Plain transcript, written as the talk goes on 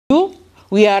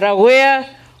We are aware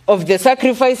of the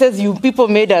sacrifices you people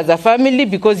made as a family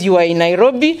because you were in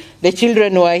Nairobi, the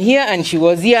children were here, and she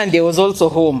was here, and there was also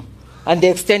home, and the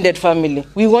extended family.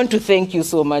 We want to thank you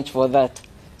so much for that.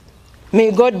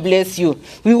 May God bless you.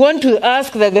 We want to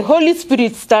ask that the Holy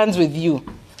Spirit stands with you,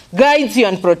 guides you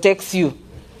and protects you.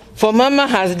 For Mama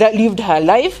has lived her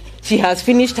life, she has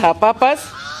finished her purpose,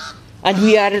 and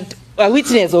we are a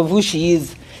witness of who she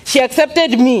is. She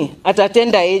accepted me at a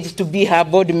tender age to be her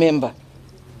board member.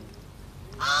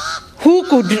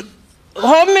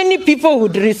 How many people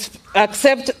would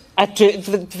accept, I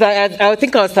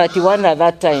think I was 31 at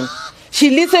that time. She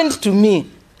listened to me,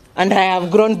 and I have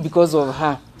grown because of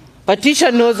her.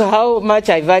 Patricia knows how much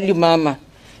I value Mama.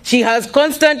 She has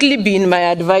constantly been my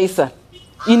advisor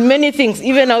in many things,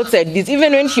 even outside this,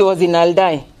 even when she was in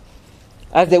Aldai.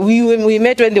 We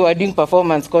met when they were doing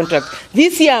performance contract.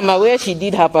 This year, I'm aware she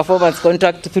did her performance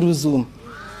contract through Zoom.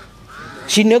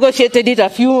 She negotiated it a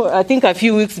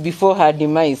few weeks before her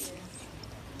demise.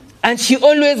 And she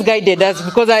always guided us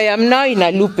because I am now in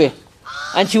a loop.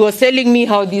 And she was telling me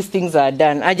how these things are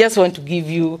done. I just want to give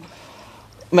you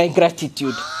my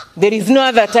gratitude. There is no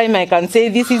other time I can say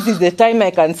this. This is the time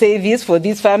I can say this for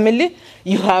this family.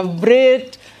 You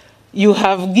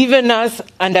have given us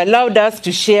and allowed us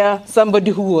to share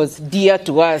somebody who was dear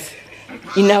to us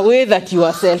in a way that you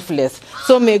are selfless.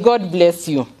 So may God bless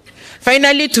you.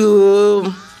 Finally,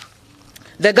 to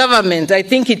the government, I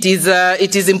think it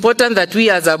is important that we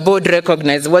as a board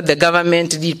recognize what the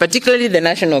government did, particularly the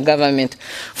national government,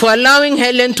 for allowing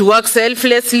Helen to work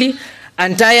selflessly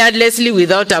and tirelessly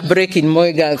without a break in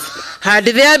Moi Girls. Had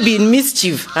there been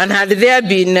mischief and had there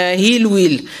been ill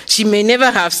will, she may never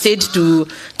have stayed to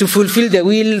fulfill the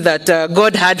will that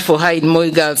God had for her in Moi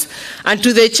Girls. And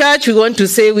to the church, we want to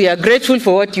say we are grateful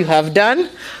for what you have done.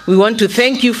 We want to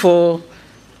thank you for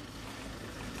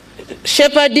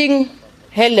shepherding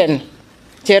Helen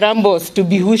Cherambos to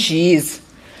be who she is.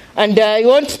 And I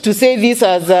want to say this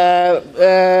as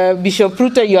Bishop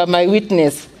Ruta, you are my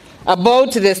witness,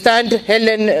 about the stand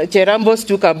Helen Cherambos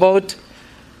took about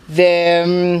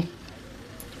the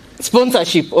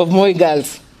sponsorship of Moi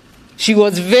Girls. She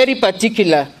was very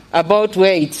particular about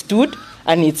where it stood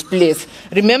and its place.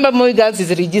 Remember, Moi Girls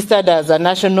is registered as a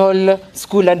national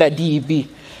school under DEB.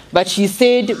 But she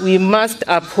said we must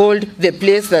uphold the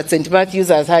place that St. Matthew's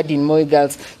has had in Moi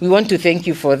Girls. We want to thank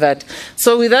you for that.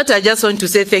 So with that, I just want to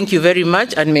say thank you very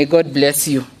much and may God bless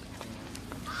you.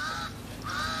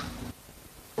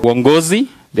 Uongozi,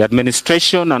 the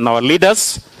administration and our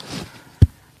leaders.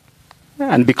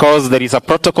 And because there is a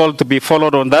protocol to be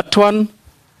followed on that one,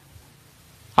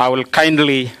 I will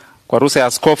kindly, kwa ruhusa ya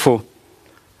askofu,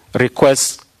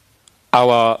 request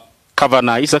our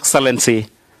Governor, His Excellency,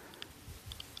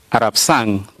 Arab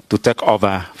Sang, to take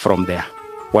over from there.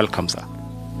 Welcome, sir.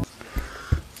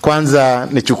 Kwanza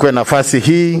nichukue nafasi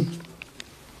hii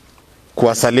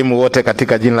kuwasalimu wote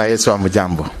katika jina la Yesu.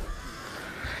 Hamjambo.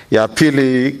 Ya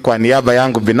pili, kwa niaba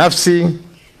yangu binafsi,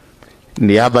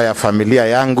 niaba ya familia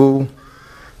yangu,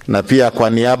 na pia kwa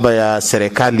niaba ya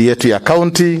serikali yetu ya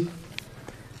kaunti,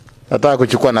 nataka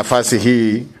kuchukua nafasi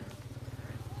hii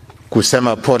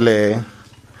kusema pole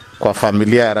kwa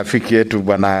familia ya rafiki yetu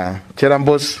Bwana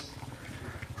Cherambos,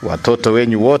 watoto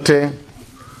wenyu wote,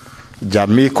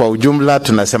 jamii kwa ujumla,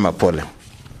 tunasema pole.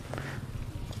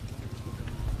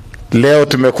 Leo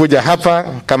tumekuja hapa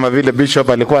kama vile Bishop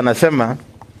alikuwa anasema,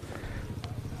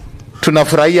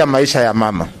 tunafurahia maisha ya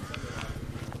mama.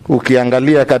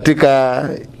 Ukiangalia katika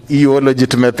ideology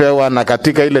tumepewa na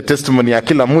katika ile testimony ya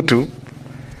kila mtu,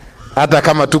 hata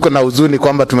kama tuko na huzuni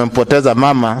kwamba tumempoteza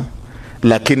mama,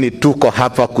 lakini tuko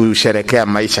hapa kusherehekea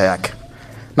maisha yake.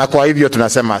 Na kwa hivyo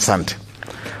tunasema asante.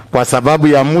 Kwa sababu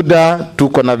ya muda,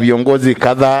 tuko na viongozi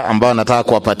kadhaa ambao nataka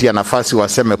kuwapatia nafasi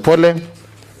waseme pole.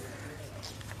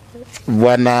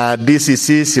 Bwana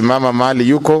DCC simama mahali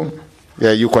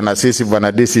yuko na sisi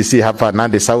Bwana DCC hapa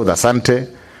Nandi South, asante.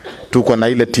 Tuko na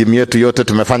ile timu yetu yote,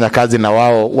 tumefanya kazi na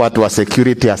wao, watu wa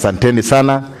security, asanteni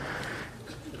sana.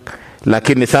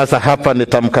 Lakini sasa hapa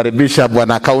nitamkaribisha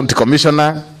Bwana County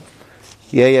Commissioner,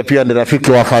 yeye pia ni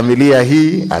rafiki wa familia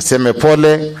hii, aseme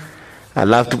pole.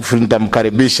 Alafu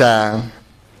nitamkaribisha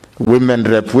women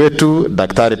rep wetu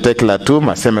Daktari Tekla Tum,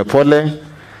 aseme pole.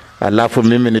 Alafu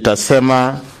mimi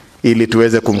nitasema ili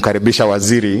tuweze kumkaribisha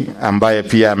waziri ambaye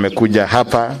pia amekuja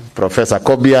hapa, Profesa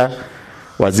Kobia,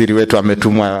 waziri wetu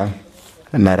ametumwa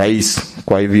na rais.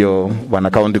 Kwa hivyo Bwana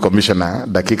County Commissioner,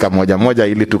 dakika moja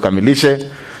ili tukamilishe,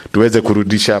 tuweze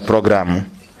kurudisha programu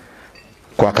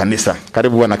kwa kanisa.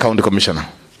 Karibu Bwana County Commissioner.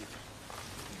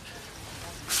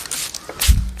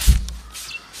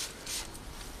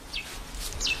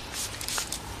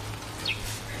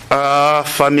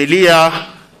 Familia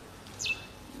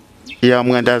ya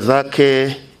mwenda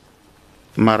zake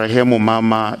marehemu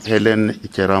mama Helen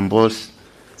Cherambos,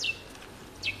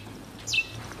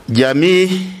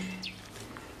 jamii,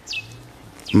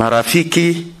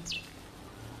 marafiki,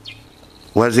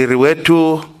 waziri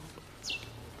wetu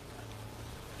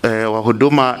wa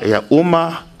huduma ya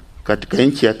umma katika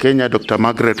nchi ya Kenya Dr.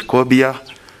 Margaret Kobia,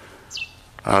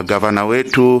 gavana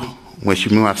wetu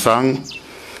Mheshimiwa Sang,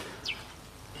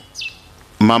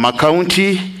 mama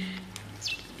county,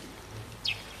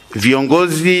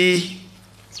 viongozi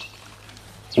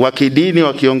wa kidini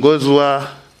wakiongozwa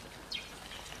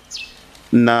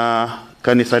na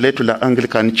kanisa letu la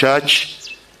Anglican Church,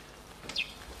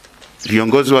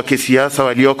 viongozi wa kisiasa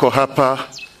walioko hapa,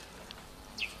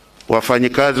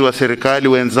 wafanyikazi wa serikali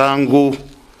wenzangu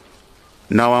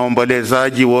na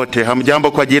waombolezaji wote,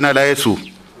 hamjambo kwa jina la Yesu.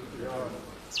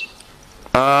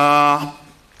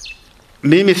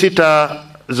 Mimi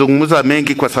sitazungumza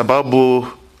mengi kwa sababu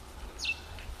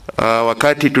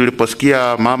wakati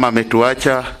tuliposikia mama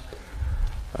ametuacha,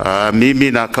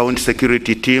 mimi na county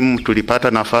security team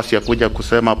tulipata nafasi ya kuja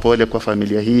kusema pole kwa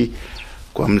familia hii,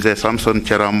 kwa mzee Samson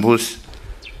Cherambos,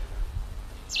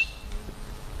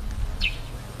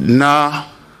 na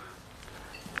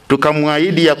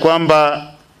tukamwahidi ya kwamba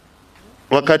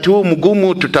wakati huu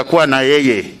mgumu tutakuwa na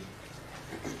yeye.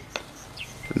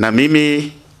 Na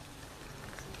mimi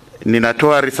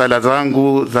ninatoa risala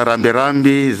zangu za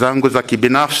rambirambi zangu za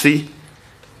kibinafsi,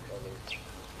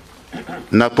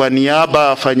 na kwa niaba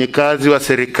wafanyikazi wa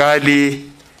serikali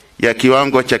ya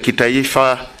kiwango cha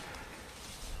kitaifa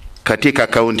katika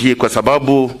kaunti hii, kwa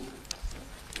sababu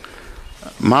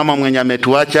mama mwenye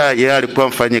ametuacha yeye alikuwa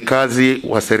mfanyikazi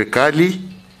wa serikali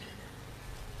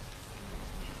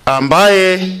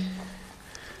ambaye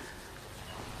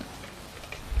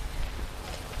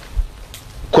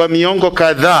kwa miongo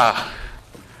kadhaa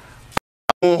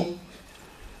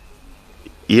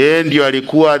yeye ndio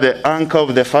alikuwa the anchor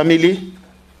of the family,